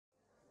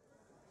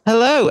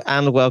Hello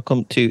and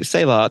welcome to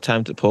Sailor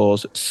Time to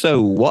Pause.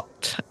 So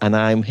what? And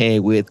I'm here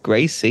with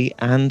Gracie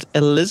and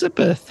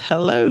Elizabeth.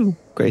 Hello,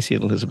 Gracie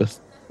and Elizabeth.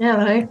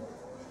 Hello.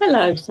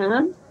 Hello,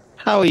 Sam.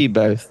 How are you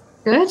both?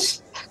 Good.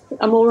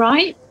 I'm all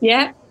right.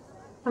 Yeah.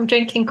 I'm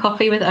drinking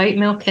coffee with oat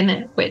milk in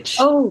it, which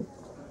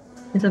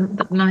isn't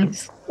that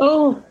nice.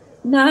 Oh,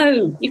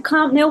 no, you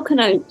can't milk an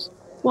oat.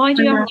 Why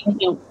do you have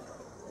milk?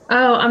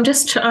 Oh, I'm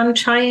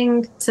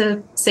trying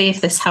to see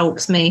if this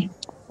helps me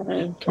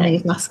in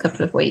these last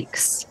couple of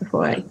weeks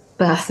before I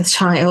birth a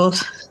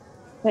child.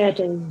 Fair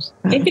dues.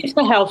 If it's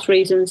for health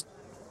reasons,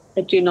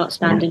 I do not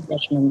stand in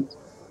judgment.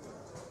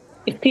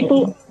 If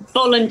people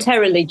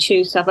voluntarily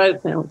choose to have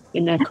oat milk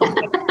in their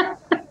coffee,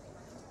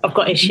 I've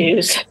got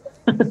issues.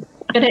 But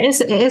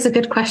it is a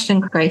good question,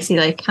 Gracie,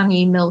 though. Can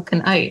you milk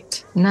an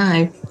oat?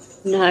 No.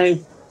 I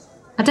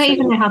don't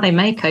even know how they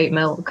make oat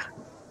milk.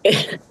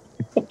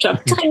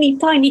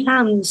 Tiny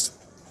hands.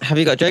 Have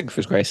you got a joke for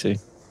us, Gracie?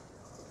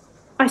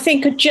 I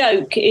think a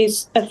joke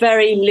is a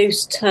very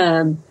loose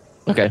term.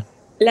 Okay.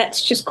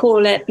 Let's just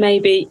call it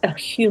maybe a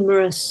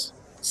humorous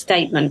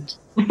statement.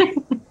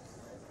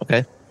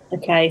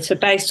 Okay, so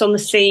based on the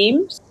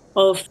themes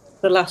of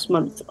the last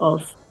month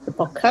of the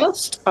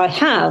podcast, I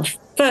have,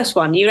 first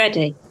one, you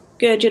ready?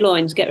 Gird your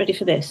loins, get ready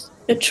for this.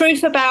 The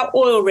truth about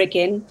oil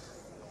rigging,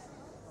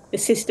 the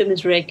system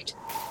is rigged.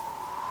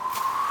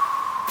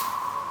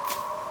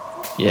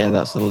 Yeah,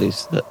 that's the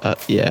least.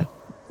 Yeah.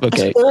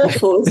 Okay. That's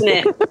awful, isn't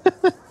it?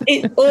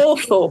 It's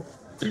awful.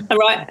 All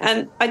right,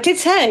 and I did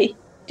say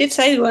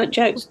they weren't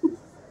jokes.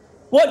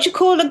 What do you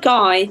call a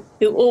guy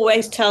who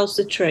always tells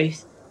the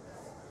truth?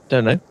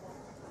 Don't know.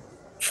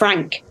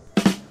 Frank.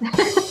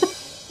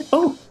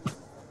 Oh,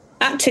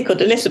 that tickled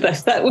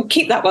Elizabeth. That would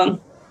keep that one.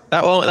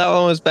 That one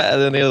was better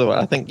than the other one.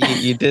 I think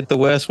you did the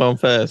worst one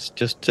first,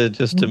 just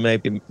to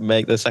maybe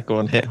make the second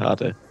one hit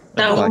harder.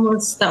 That one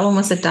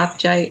was a dad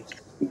joke.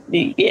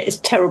 Yeah, it's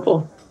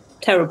terrible.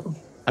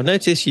 I've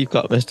noticed you've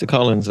got Mr.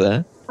 Collins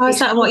there. Oh, is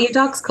that what your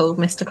dog's called,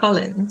 Mr.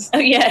 Collins? Oh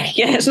yeah.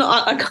 It's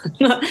not.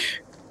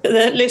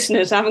 The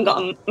listeners haven't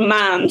got a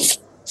man's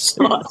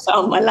smart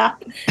on my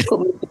lap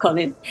called Mr.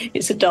 Collins.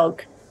 It's a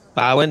dog.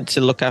 I went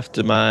to look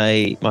after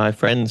my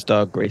friend's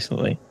dog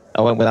recently.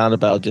 I went with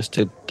Annabelle just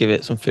to give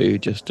it some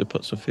food, just to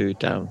put some food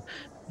down.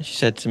 And she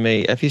said to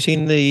me, "Have you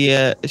seen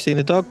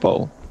the dog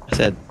bowl?" I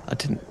said, "I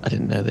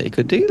didn't know that you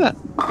could do that."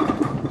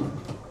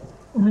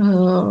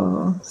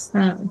 Oh,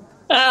 Sam.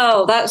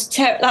 Oh,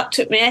 that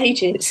took me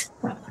ages.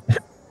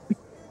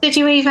 Did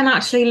you even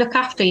actually look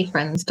after your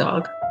friend's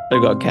dog?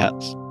 They've got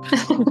cats.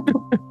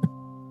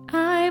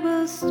 I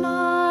will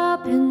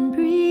stop and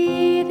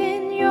breathe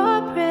in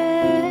your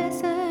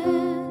presence.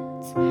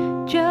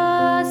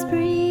 Just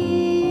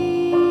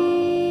breathe.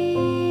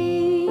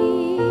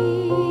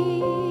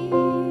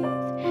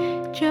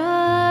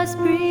 Just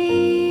breathe.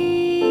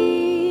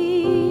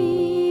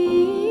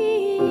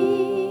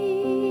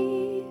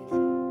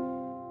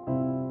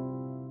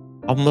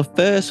 On the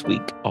first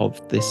week of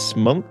this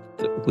month,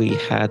 we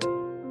had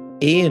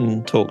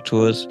Ian talk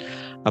to us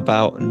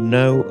about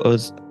Know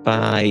Us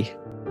By.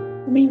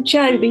 I mean,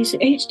 Job,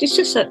 it's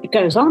just it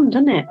goes on,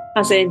 doesn't it?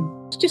 As in,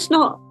 it's just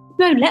no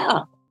let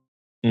up.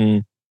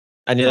 And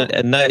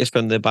notice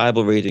from the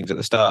Bible readings at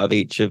the start of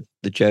each of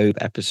the Job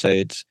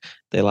episodes,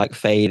 they like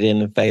fade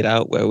in and fade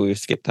out where we've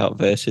skipped out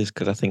verses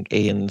because I think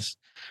Ian's,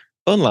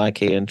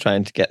 unlike Ian,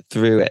 trying to get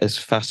through it as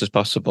fast as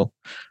possible.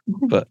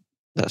 But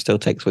that still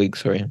takes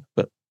weeks for Ian.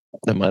 But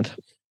never mind.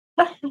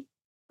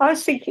 I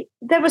was thinking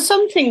there were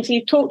some things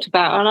he talked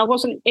about, and I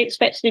wasn't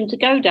expecting him to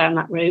go down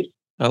that route.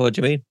 Oh, what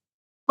do you mean?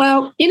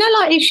 Well,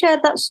 like he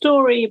shared that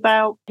story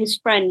about his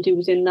friend who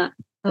was in that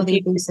the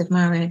abusive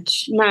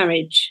marriage.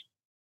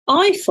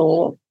 I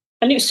thought,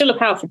 and it was still a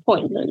powerful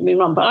point, don't get me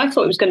wrong, but I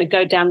thought it was going to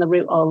go down the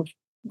route of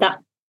that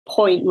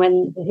point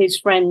when his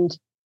friend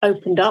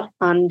opened up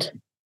and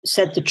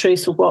said the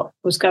truth of what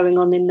was going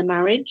on in the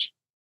marriage.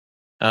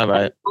 All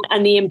right.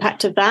 And the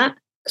impact of that.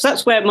 Because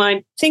that's where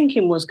my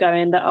thinking was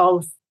going, that I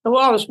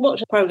was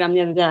watching a programme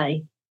the other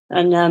day,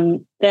 and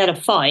they had a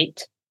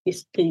fight,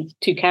 these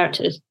two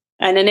characters,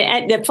 and then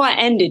the fight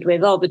ended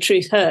with, the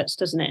truth hurts,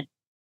 doesn't it?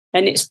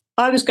 And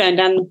I was going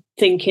down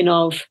thinking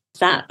of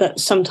that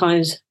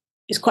sometimes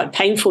it's quite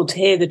painful to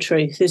hear the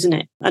truth, isn't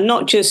it? And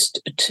not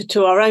just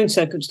to our own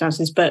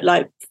circumstances, but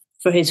like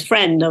for his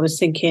friend, I was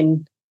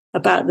thinking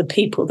about the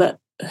people that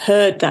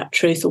heard that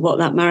truth of what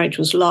that marriage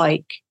was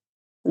like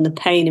and the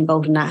pain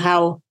involved in that,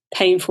 how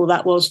painful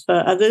that was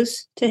for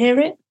others to hear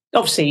it.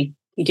 Obviously,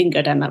 he didn't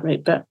go down that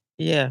route, but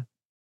yeah,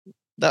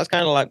 that's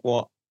kind of like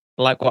what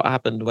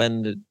happened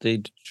when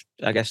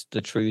I guess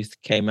the truth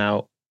came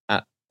out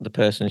at the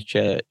person's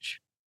church.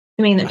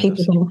 I mean that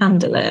people can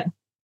handle it.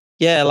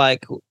 Yeah,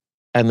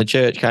 and the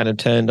church kind of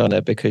turned on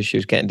her because she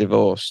was getting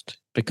divorced.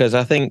 Because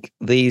I think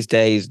these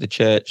days the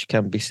church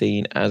can be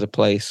seen as a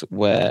place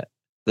where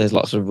there's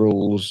lots of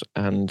rules,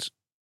 and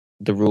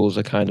the rules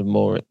are kind of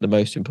more the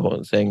most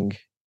important thing.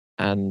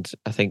 And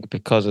I think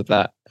because of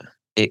that,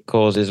 it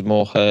causes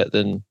more hurt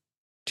than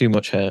too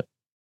much hurt.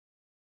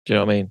 Do you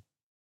know what I mean?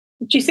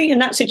 Do you think in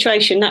that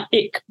situation that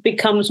it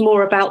becomes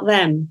more about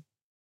them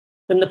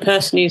than the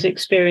person who's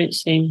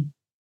experiencing?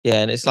 Yeah,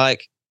 and it's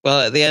like,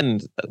 well, at the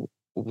end,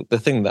 the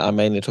thing that I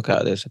mainly took out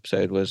of this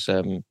episode was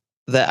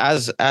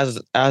that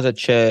as a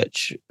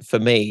church, for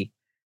me,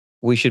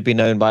 we should be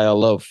known by our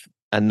love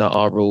and not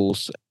our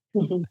rules.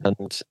 Mm-hmm.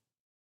 And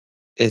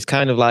it's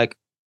kind of like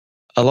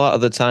a lot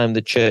of the time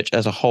the church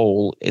as a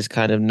whole is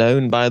kind of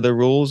known by the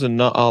rules and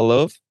not our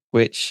love,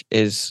 which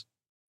is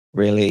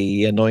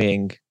really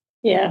annoying.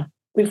 Yeah.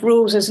 With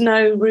rules, there's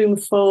no room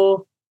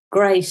for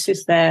grace,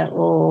 is there?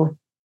 Or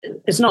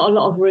there's not a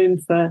lot of room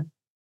for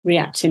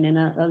reacting in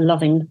a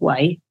loving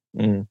way.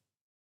 Mm.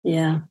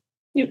 Yeah.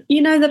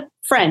 You know the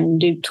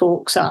friend who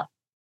talks up,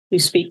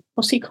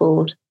 what's he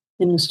called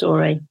in the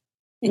story?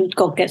 And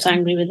God gets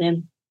angry with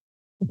him.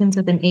 Begins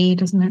with an E,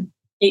 doesn't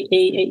it?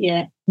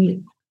 Yeah.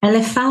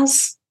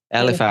 Eliphaz.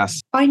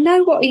 Eliphaz. I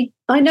know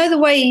the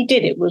way he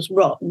did it was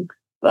wrong,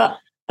 but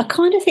I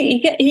kind of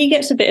think he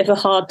gets a bit of a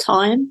hard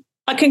time.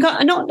 I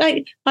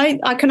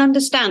can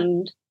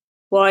understand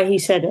why he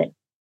said it.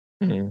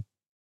 Mm-hmm.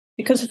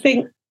 Because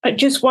I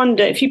just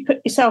wonder if you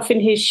put yourself in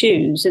his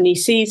shoes and he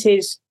sees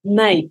his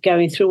mate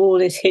going through all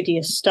this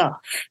hideous stuff.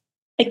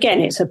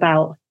 Again, it's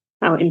about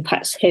how it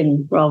impacts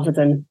him rather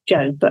than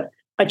Job. But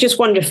I just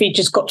wonder if he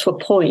just got to a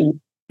point.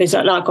 He's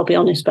like, I've got to be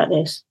honest about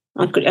this.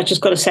 I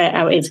just got to say it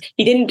how it is.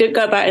 He didn't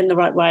go about it in the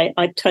right way.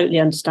 I totally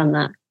understand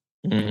that.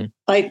 Mm-hmm.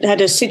 I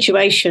had a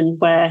situation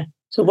where,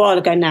 it's a while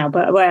ago now,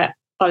 but where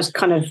I was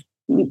kind of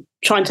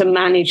trying to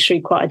manage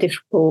through quite a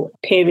difficult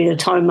period of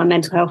time, my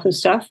mental health and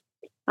stuff.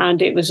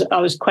 And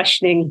I was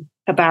questioning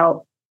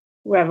about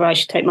whether I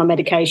should take my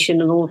medication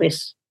and all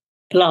this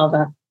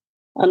palaver.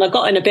 And I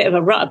got in a bit of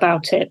a rut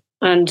about it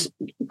and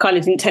kind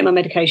of didn't take my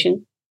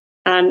medication.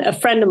 And a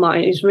friend of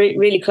mine who's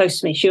really close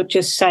to me, she'll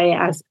just say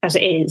it as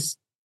it is.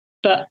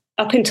 But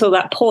up until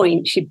that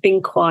point, she'd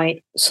been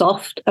quite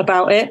soft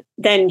about it.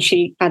 Then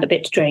she had a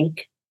bit to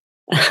drink.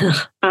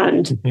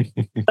 And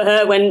for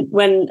her,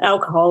 when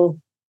alcohol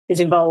is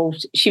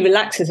involved, she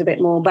relaxes a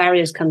bit more,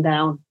 barriers come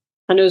down.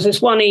 And there was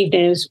this one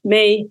evening, it was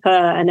me, her,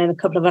 and then a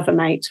couple of other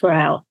mates were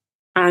out.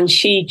 And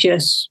she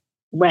just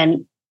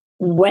went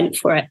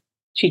for it.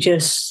 She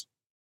just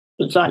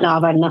was like, no,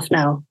 I've had enough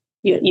now.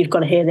 You've got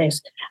to hear this.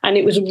 And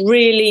it was a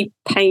really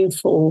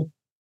painful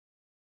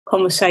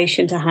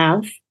conversation to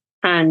have.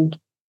 And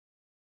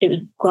it was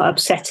quite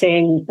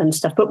upsetting and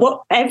stuff. But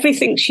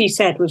everything she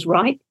said was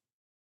right.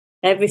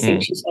 Everything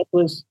she said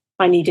was,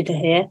 I needed to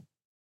hear.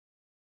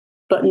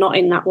 But not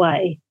in that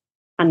way.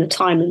 And the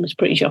timing was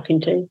pretty shocking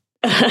too.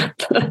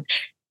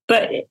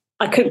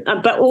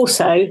 But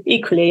also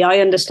equally, I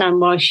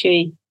understand why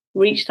she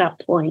reached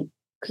that point,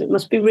 because it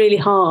must be really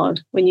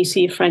hard when you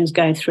see your friends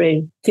going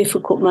through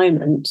difficult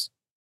moments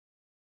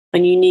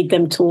and you need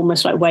them to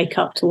almost like wake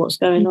up to what's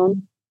going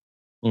on.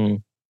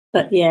 Mm.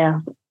 But yeah,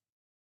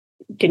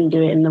 didn't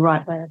do it in the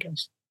right way, I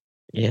guess.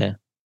 Yeah,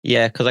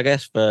 because I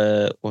guess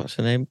for what's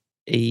her name,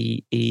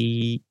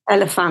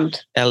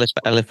 Eliphaz.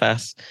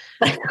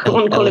 I I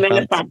want to call him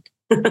Elephant.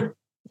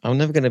 I'm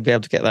never going to be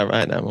able to get that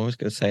right now. I'm always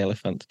going to say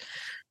elephant.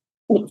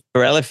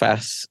 For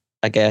Eliphaz,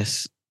 I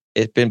guess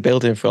it's been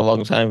building for a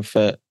long time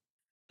for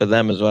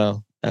them as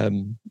well.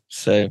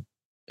 So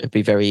it'd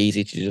be very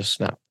easy to just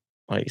snap,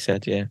 like you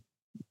said. Yeah,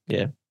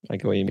 I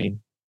get what you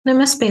mean. There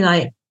must be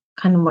like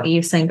kind of what you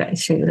were saying, but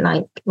it's true,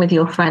 like with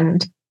your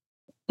friend,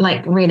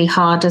 like really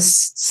hard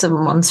as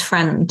someone's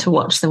friend to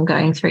watch them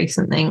going through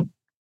something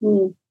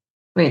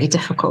really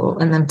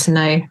difficult and then to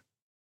know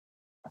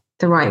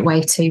the right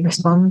way to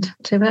respond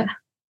to it.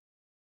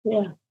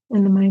 Yeah.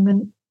 In the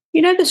moment.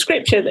 You know the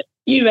scripture that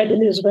you read,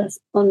 Elizabeth,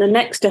 on the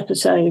next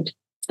episode?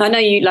 I know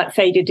you like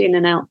faded in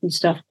and out and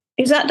stuff.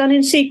 Is that done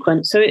in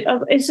sequence? So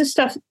is the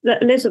stuff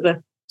that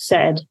Elizabeth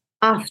said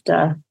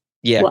after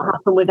what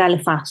happened with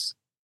Eliphaz?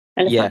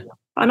 Yeah.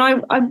 And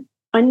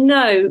I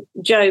know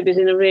Job is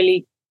in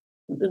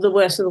the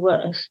worst of the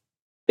worst.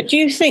 But do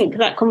you think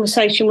that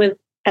conversation with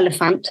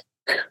Eliphaz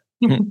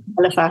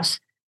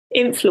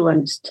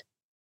influenced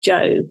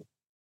Job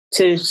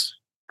to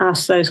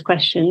ask those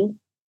questions?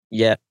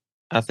 Yeah,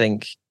 I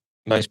think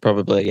most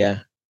probably,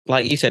 yeah.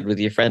 Like you said with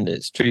your friend,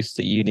 it's truth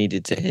that you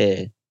needed to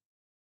hear.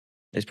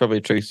 It's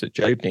probably truth that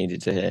Job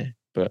needed to hear,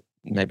 but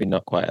maybe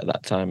not quite at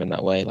that time in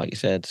that way, like you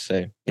said.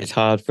 So it's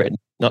hard for it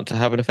not to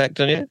have an effect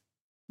on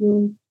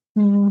you.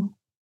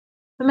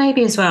 But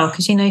maybe as well,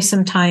 because,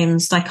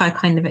 sometimes, like I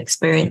kind of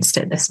experienced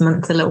it this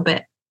month a little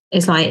bit,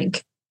 is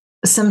like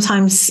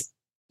sometimes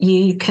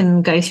you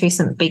can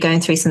be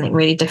going through something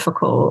really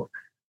difficult,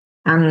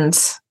 and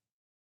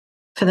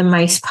for the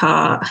most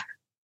part,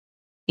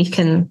 you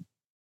can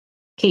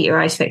keep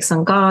your eyes fixed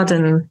on God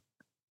and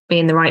be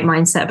in the right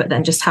mindset, but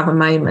then just have a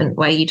moment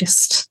where you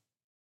just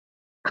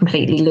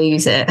completely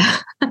lose it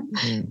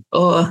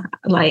or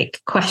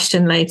like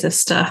question loads of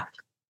stuff.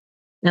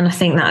 And I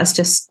think that is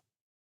just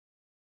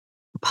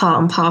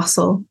part and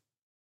parcel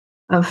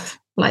of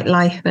like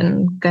life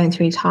and going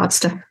through hard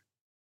stuff.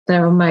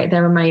 There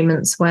are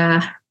moments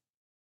where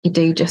you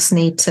do just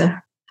need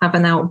to have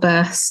an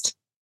outburst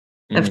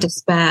of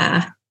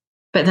despair,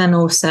 but then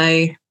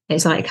also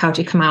it's like, how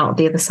do you come out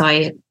the other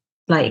side?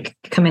 Like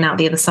coming out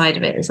the other side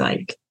of it is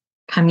like,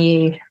 can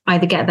you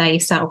either get there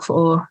yourself,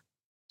 or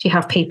do you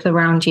have people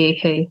around you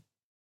who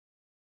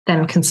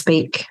then can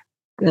speak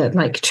the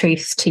like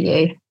truth to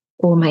you,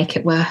 or make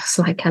it worse,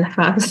 like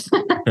Eliphaz?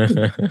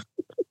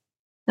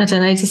 I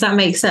don't know. Does that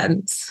make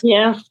sense?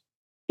 Yeah.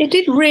 It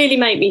did really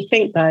make me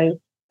think, though,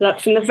 like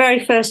from the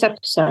very first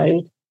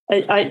episode,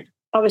 I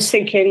was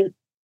thinking,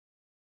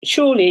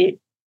 surely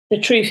the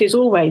truth is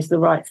always the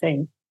right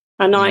thing.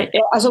 And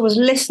as I was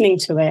listening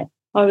to it,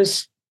 I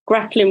was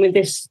grappling with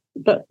this,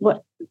 but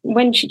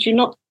when should you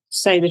not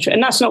say the truth?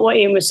 And that's not what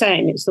Ian was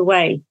saying. It's the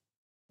way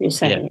you're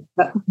saying it.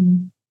 But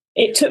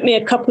it took me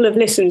a couple of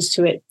listens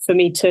to it for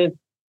me to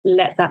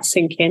let that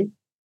sink in.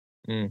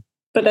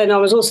 But then I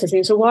was also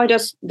thinking, so why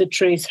does the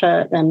truth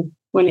hurt then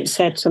when it's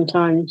said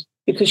sometimes?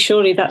 Because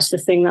surely that's the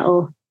thing that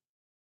will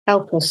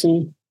help us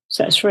and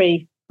set us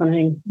free.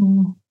 I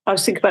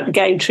was thinking about the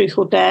game Truth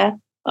or Dare.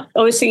 I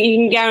always think you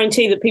can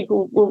guarantee that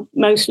people will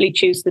mostly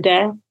choose the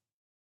dare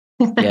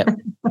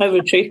over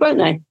truth, won't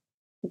they?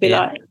 They'll be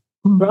like,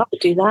 I'd rather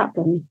do that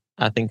than...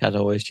 I think I'd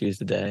always choose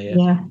the dare,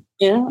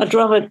 Yeah, I'd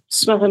rather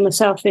smother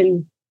myself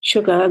in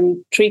sugar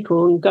and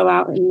treacle and go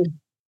out and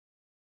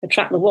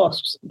attract the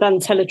wasps than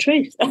tell the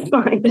truth. That's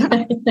fine.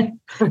 I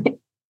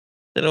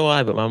don't know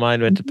why, but my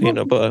mind went to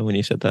peanut butter when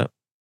you said that.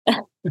 I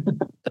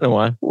don't know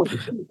why.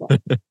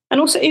 And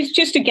also, it's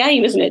just a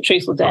game, isn't it?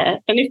 Truth or Dare.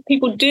 And if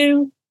people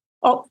do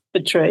opt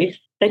for truth,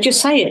 they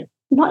just say it.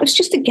 No, it's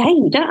just a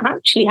game. You don't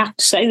actually have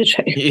to say the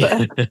truth.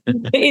 Yeah. But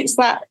it's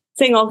that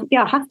thing of,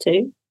 I have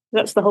to.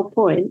 That's the whole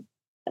point.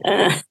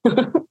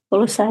 Well,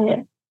 I'll say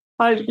it.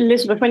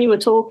 Elizabeth, when you were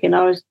talking,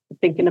 I was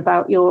thinking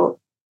about the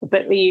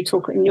bit where you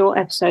talk in your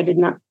episode,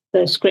 in that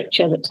the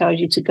scripture that tells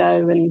you to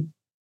go and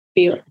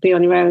be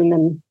on your own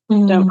and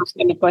don't ask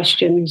any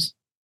questions.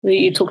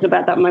 You're talking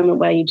about that moment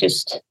where you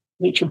just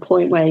reach a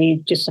point where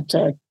you just have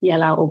to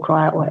yell out or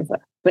cry out or whatever.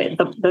 But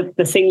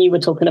the thing you were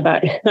talking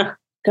about,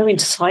 go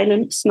into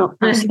silence, not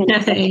ask any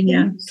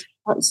questions.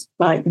 That's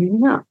like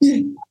nuts.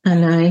 I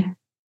know.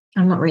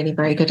 I'm not really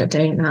very good at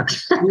doing that.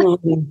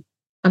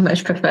 I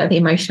much prefer the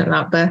emotional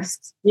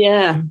outbursts.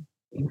 Yeah.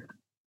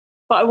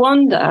 But I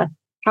wonder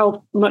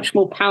how much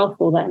more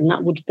powerful then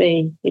that would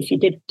be if you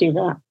did do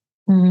that.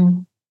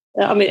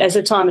 I mean, there's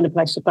a time and a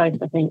place for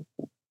both, I think.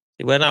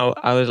 When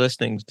I was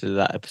listening to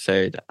that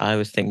episode, I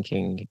was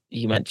thinking,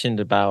 you mentioned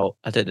about,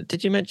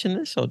 did you mention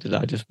this or did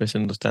I just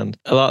misunderstand?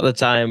 A lot of the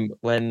time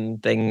when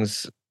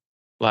things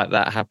like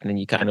that happen and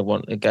you kind of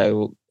want to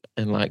go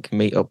and like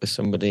meet up with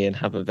somebody and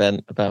have a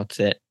vent about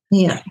it.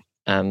 Yeah.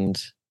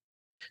 And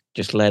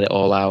just let it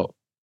all out.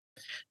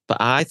 But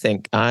I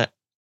think I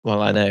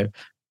know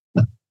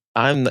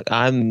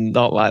I'm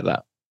not like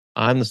that.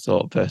 I'm the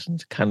sort of person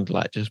to kind of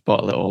like just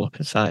bottle it all up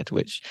inside,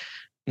 which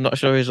I'm not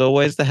sure is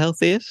always the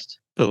healthiest.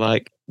 But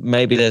like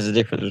maybe there's a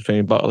difference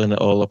between bottling it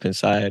all up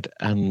inside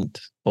and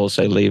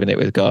also leaving it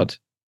with God.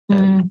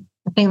 I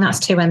think that's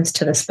two ends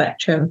to the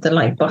spectrum, the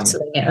like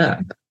bottling it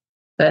up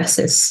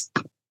versus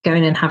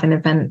going and having an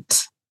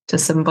event to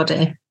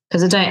somebody.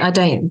 Because I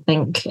don't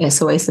think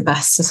it's always the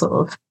best to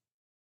sort of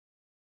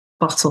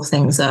bottle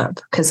things up,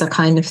 because I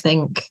kind of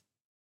think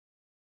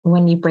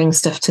when you bring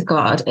stuff to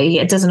God,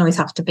 it doesn't always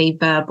have to be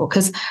verbal.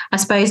 Because I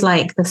suppose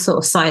like the sort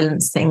of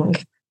silence thing,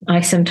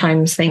 I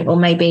sometimes think, or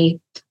maybe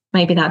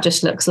that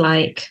just looks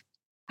like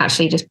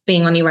actually just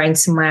being on your own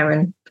somewhere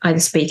and either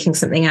speaking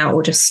something out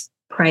or just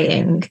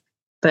praying,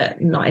 but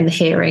not in the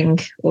hearing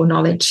or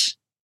knowledge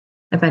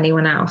of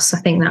anyone else. I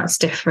think that's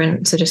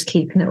different to just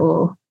keeping it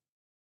all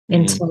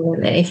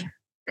internally.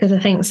 Because I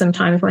think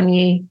sometimes when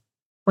you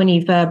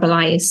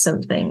verbalize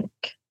something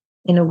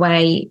in a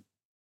way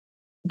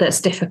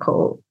that's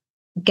difficult,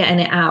 getting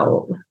it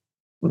out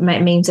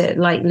means it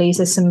like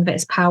loses some of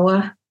its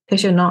power,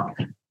 because you're not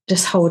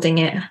just holding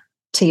it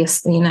to your,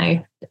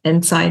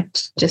 inside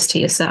just to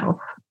yourself.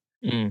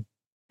 But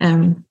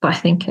I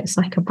think it's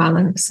like a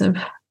balance of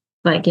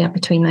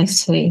between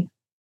those two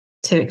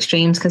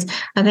extremes. Because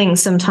I think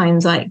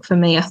sometimes, like for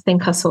me, I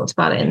think I talked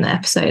about it in the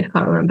episode, I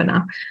can't remember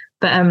now,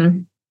 but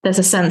there's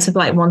a sense of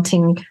like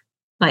wanting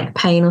like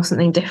pain or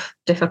something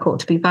difficult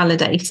to be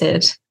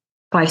validated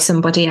by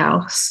somebody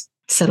else.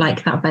 So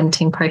like that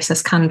venting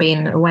process can be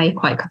in a way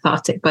quite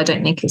cathartic, but I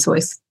don't think it's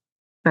always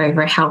very,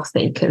 very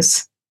healthy.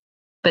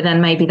 But then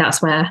maybe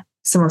that's where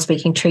someone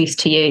speaking truth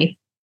to you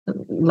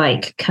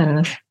like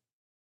can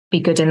be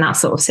good in that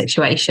sort of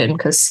situation,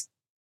 because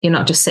you're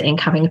not just sitting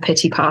having a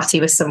pity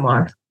party with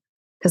someone.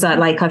 Because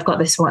I've got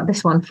this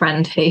one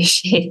friend who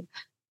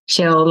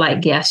she'll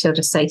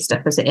just say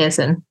stuff as it is,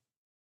 and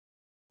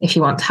if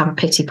you want to have a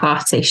pity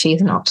party,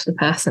 she's not the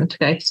person to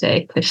go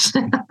to.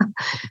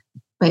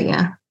 But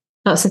yeah,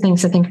 lots of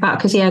things to think about.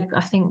 Because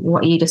I think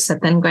what you just said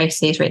then,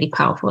 Gracie, is really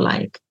powerful.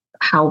 Like,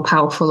 how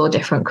powerful or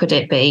different could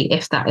it be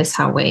if that is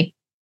how we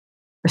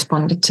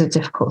responded to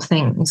difficult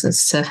things,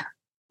 as to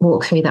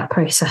walk through that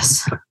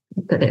process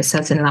that it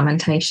says in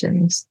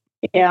Lamentations?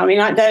 Yeah, I mean,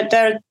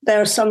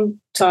 there are some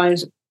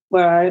times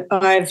where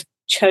I've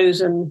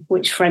chosen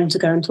which friend to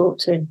go and talk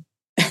to,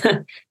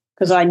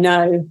 because I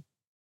know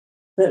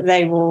that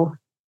they will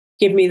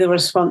give me the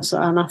response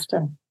that I'm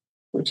after,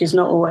 which is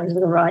not always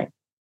the right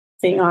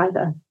thing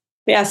either.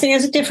 But yeah, I think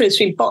there's a difference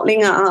between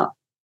bottling it up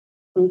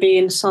and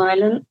being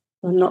silent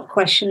and not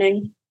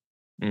questioning.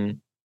 Mm.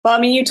 But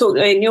I mean, you talked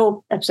in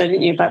your episode,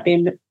 didn't you, about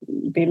being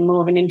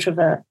more of an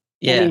introvert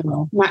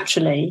anyway,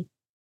 naturally.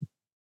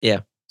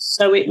 Yeah.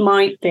 So it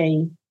might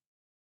be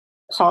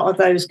part of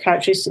those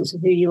characteristics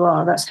of who you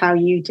are. That's how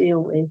you deal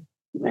with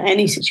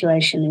any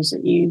situation, is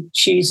that you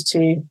choose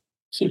to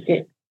keep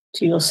it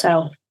to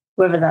yourself,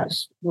 whether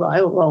that's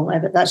right or wrong,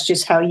 whether that's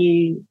just how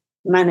you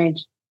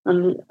manage.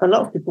 And a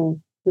lot of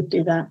people would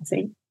do that, I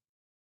think.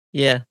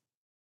 Yeah.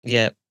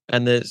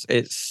 And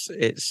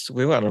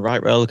we were on a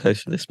right roller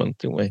coaster this month,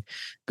 didn't we?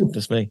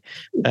 Goodness me.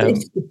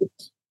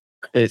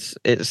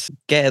 It's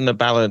getting the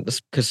balance,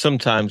 because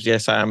sometimes,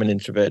 yes, I am an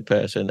introverted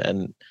person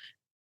and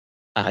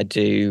I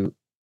do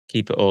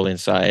keep it all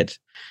inside,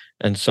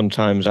 and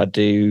sometimes I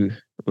do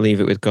leave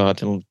it with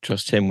God and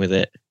trust Him with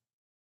it.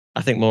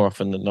 I think more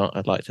often than not,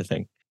 I'd like to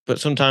think. But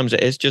sometimes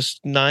it is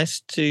just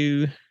nice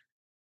to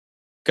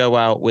go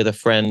out with a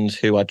friend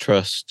who I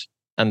trust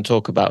and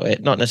talk about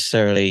it, not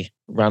necessarily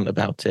rant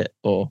about it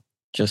or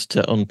just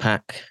to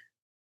unpack.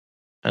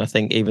 And I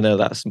think even though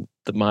that's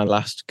my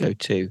last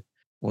go-to,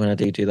 when I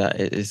do that,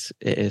 it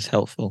is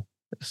helpful.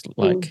 It's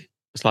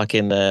like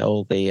in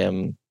all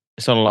the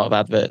it's on a lot of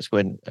adverts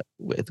when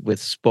with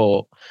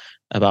sport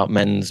about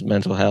men's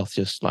mental health,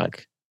 just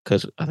like,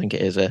 because I think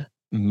it is a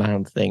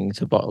man thing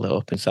to bottle it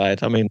up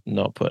inside. I mean,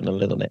 not putting a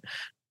lid on it,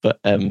 but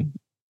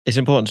it's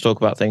important to talk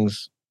about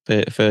things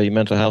for your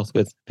mental health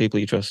with people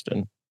you trust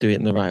and do it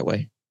in the right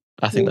way.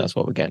 I think that's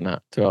what we're getting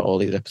at throughout all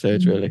these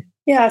episodes, really.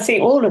 Yeah, I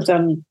think all of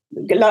them.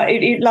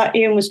 Like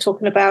Ian was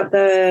talking about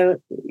the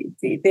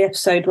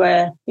episode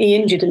where he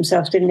injured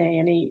himself, didn't he?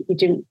 And he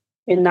didn't,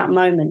 in that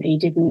moment, he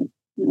didn't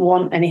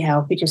want any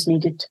help. He just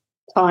needed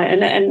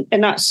time.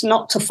 And that's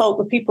not to fault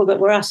the people that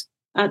were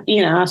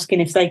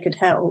asking if they could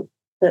help.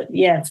 But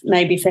yeah,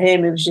 maybe for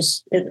him it was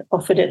just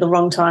offered at the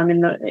wrong time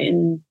in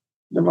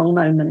the wrong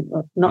moment.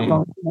 Or not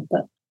wrong,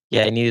 but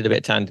yeah, he needed a bit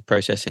of time to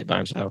process it by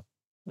himself.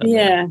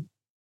 Yeah.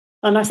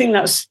 And I think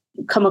that's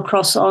come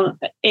across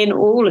in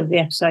all of the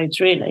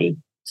episodes, really.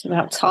 It's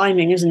about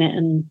timing, isn't it?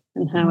 And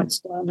how it's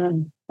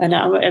done. And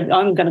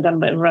I'm going to go on a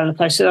bit of a roller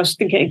coaster. I was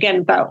thinking again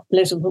about,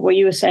 Elizabeth, what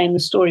you were saying, the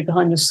story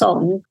behind the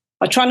song.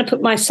 I'm trying to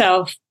put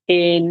myself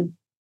in,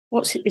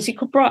 is he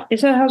called Brian?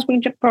 Is her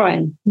husband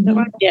Brian? Is that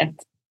right? Yeah.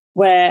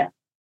 Where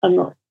I'm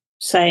not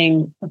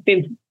saying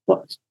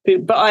but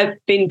I've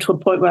been to a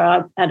point where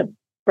I've had a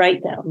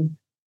breakdown.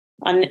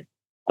 And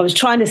I was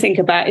trying to think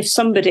about if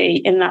somebody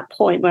in that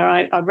point where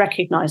I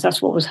recognised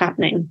that's what was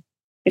happening,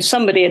 if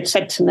somebody had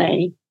said to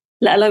me,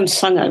 let alone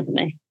sung over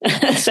me,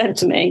 said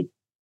to me,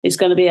 it's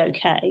going to be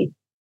okay,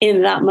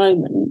 in that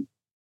moment,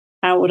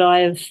 how would I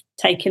have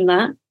taken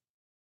that?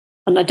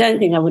 And I don't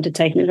think I would have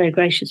taken it very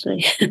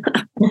graciously.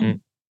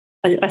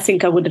 I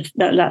think I would have,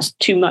 that's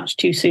too much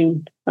too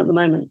soon at the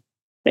moment.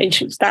 But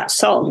that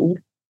song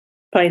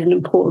played an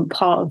important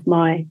part of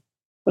my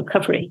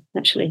recovery,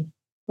 actually.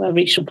 Where I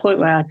reached a point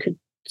where I could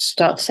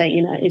start to say,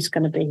 it's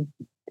going to be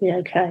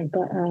okay.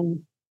 But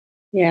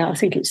yeah, I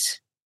think I've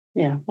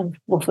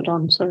waffled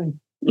on, sorry.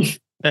 No,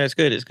 it's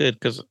good. It's good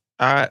because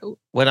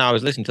when I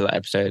was listening to that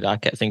episode, I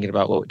kept thinking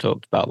about what we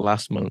talked about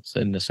last month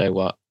in the So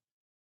What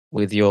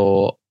with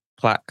your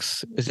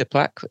plaques. Is it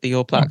plaques?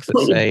 Your plaques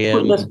that say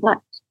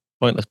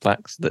pointless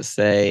plaques that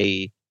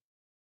say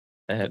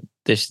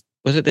this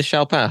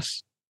shall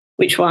pass.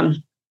 Which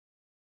one?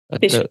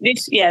 This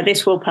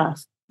will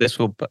pass. This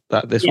will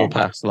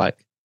pass.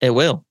 Like it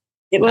will.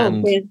 It will.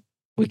 And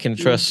we can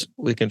trust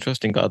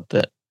in God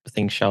that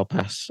things shall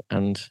pass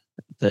and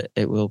that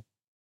it will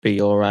be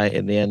all right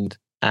in the end.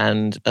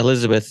 And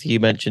Elizabeth, you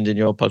mentioned in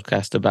your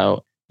podcast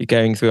about you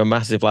going through a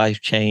massive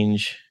life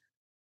change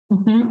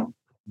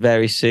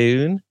very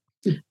soon.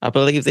 I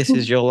believe this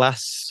is your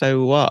last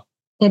So What?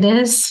 It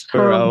is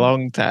for a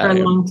long time.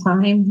 For a long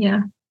time,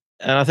 yeah.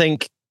 And I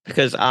think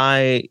because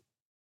I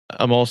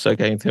am also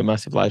going through a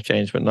massive life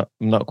change, but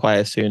not quite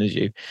as soon as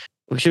you.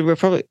 We're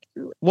probably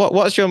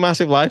what's your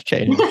massive life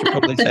change? We should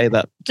probably say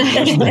that.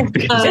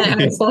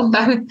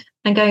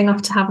 I'm going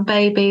off to have a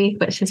baby,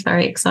 which is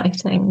very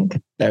exciting.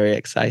 Very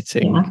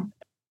exciting. Yeah.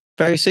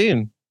 Very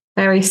soon.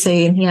 Very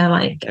soon, yeah,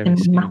 like in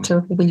a matter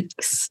of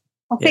weeks.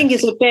 I think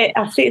it's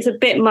a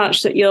bit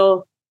much that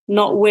you're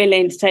not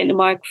willing to take the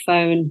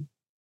microphone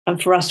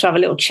and for us to have a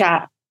little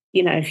chat.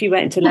 If you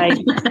went into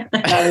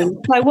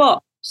labour,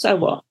 so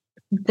what?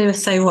 Do a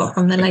So What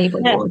from the Labour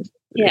board.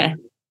 Yeah.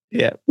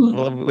 Yeah.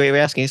 Well, we're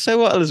asking, so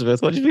what,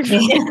 Elizabeth? What do you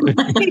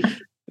think?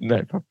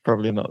 No,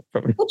 probably not.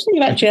 Probably. What do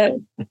you think about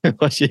Joe?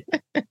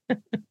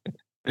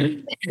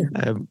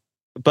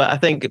 But I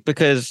think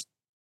because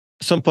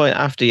some point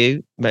after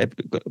you, maybe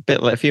a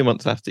bit like a few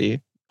months after you,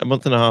 a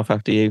month and a half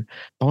after you,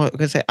 I'm going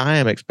to say I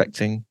am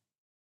expecting.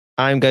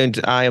 I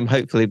am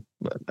hopefully.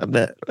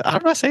 How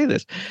do I say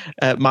this?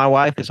 My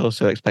wife is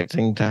also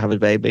expecting to have a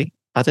baby.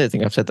 I don't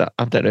think I've said that.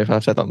 I don't know if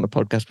I've said that on the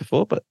podcast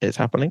before, but it's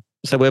happening.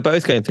 So we're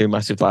both going through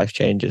massive life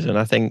changes. And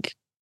I think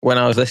when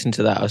I was listening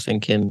to that, I was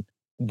thinking,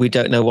 we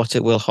don't know what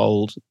it will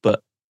hold,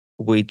 but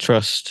we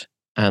trust,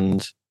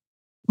 and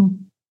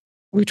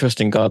we trust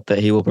in God that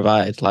he will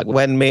provide. Like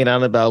when me and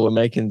Annabelle were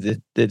making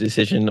the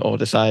decision or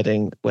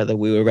deciding whether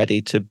we were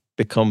ready to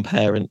become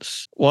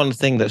parents, one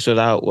thing that stood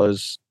out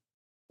was,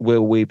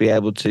 will we be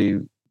able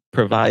to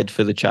provide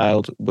for the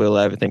child? Will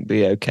everything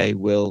be okay?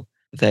 Will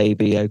they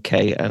be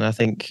okay? And I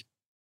think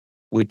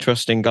we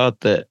trust in God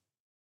that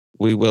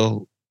we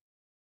will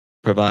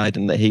provide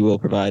and that he will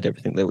provide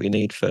everything that we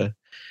need for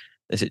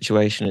the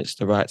situation. It's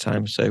the right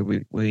time. So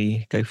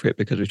we go for it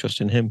because we trust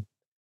in him.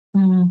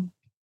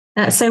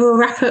 So we'll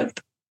wrap up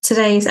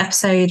today's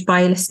episode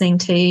by listening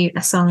to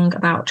a song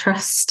about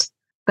trust.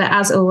 But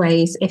as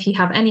always, if you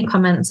have any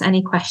comments,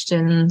 any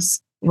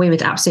questions, we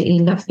would absolutely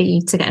love for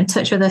you to get in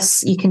touch with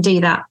us. You can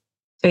do that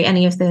through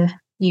any of the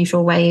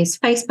usual ways: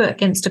 Facebook,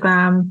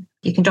 Instagram.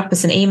 You can drop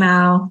us an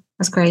email,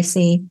 as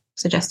Gracie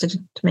suggested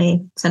to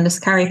me, send us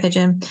a carrier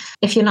pigeon.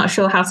 If you're not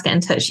sure how to get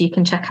in touch, you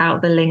can check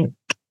out the link,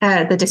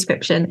 the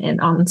description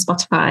on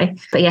Spotify.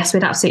 But yes,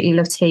 we'd absolutely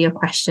love to hear your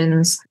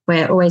questions.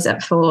 We're always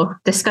up for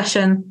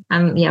discussion,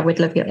 and we'd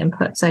love your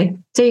input. So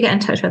do get in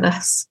touch with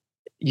us.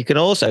 You can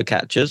also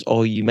catch us,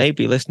 or you may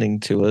be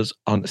listening to us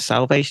on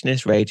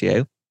Salvationist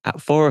Radio at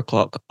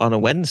 4:00 on a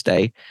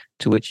Wednesday,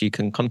 to which you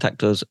can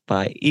contact us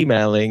by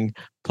emailing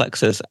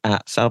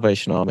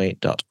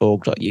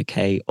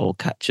plexus@salvationarmy.org.uk or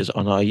catch us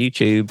on our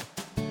YouTube,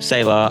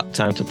 Selah,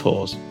 Time to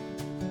Pause,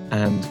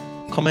 and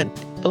comment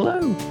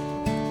below.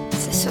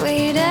 It's the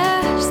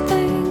sweetest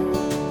thing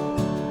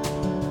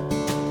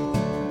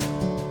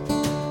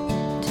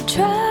to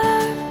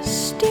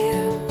trust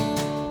you,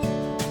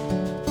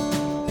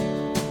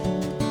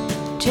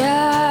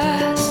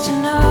 just to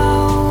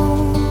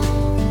know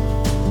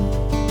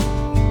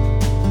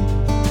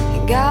you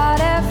got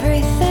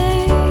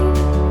everything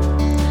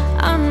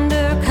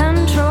under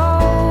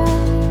control.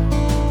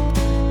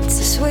 It's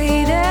the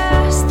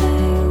sweetest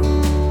thing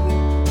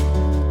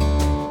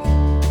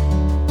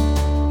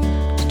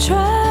to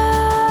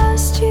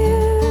trust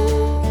you,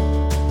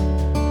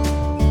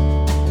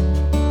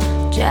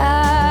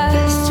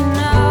 just to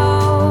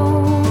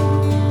know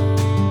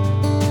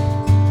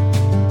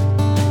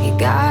you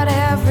got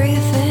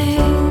everything,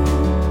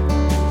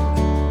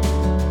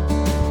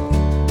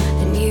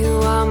 and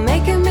you are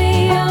making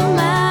me a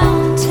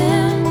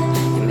mountain.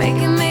 You're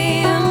making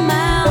me a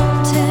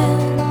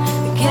mountain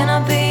that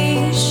cannot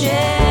be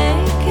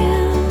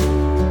shaken.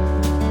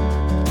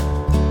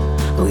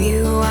 Oh,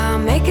 you are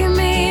making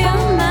me a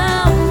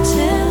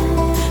mountain.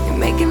 You're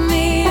making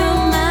me a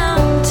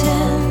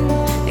mountain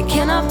that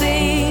cannot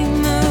be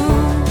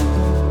moved.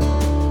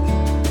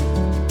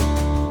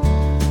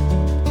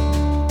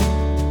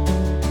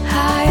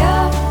 High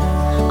up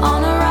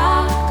on a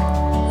rock,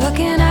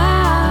 looking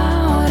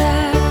out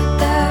at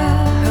the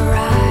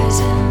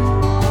horizon,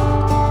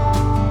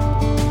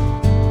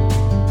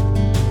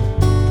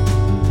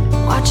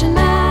 watching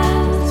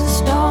as the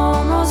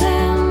storm rolls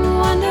in,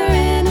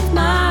 wondering if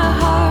my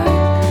heart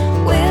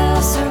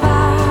will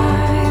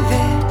survive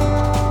it.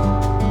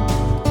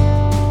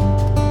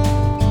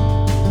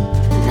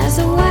 And as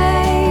the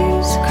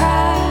waves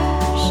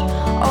crash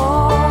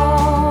all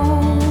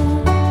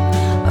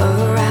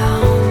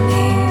around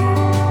me,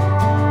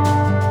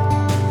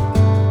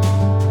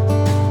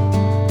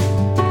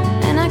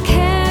 and I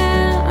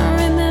can't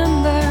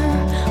remember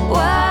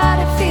what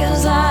it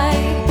feels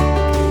like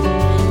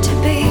to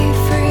be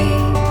free.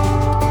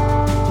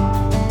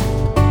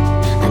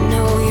 I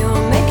know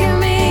you're making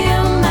me a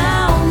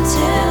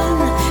mountain.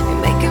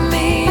 You're making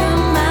me a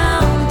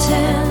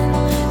mountain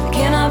that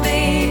cannot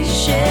be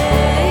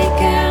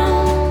shaken.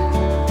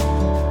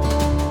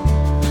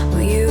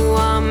 Well, you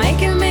are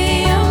making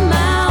me a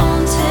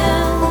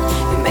mountain.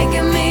 You're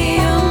making me a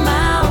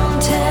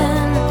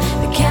mountain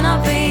that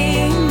cannot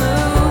be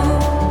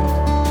moved.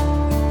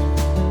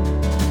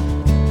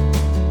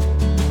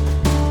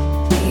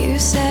 You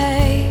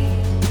say,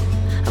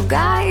 I've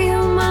got you,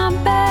 my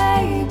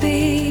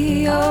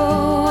baby.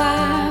 Oh,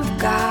 I've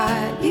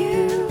got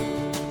you.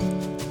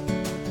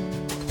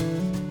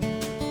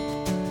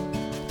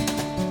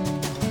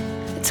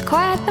 It's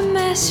quite the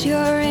mess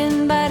you're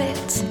in, but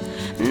it's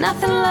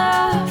nothing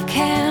love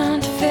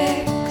can't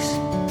fix.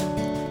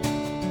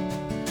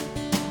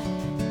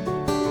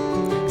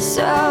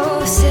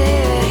 So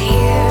sit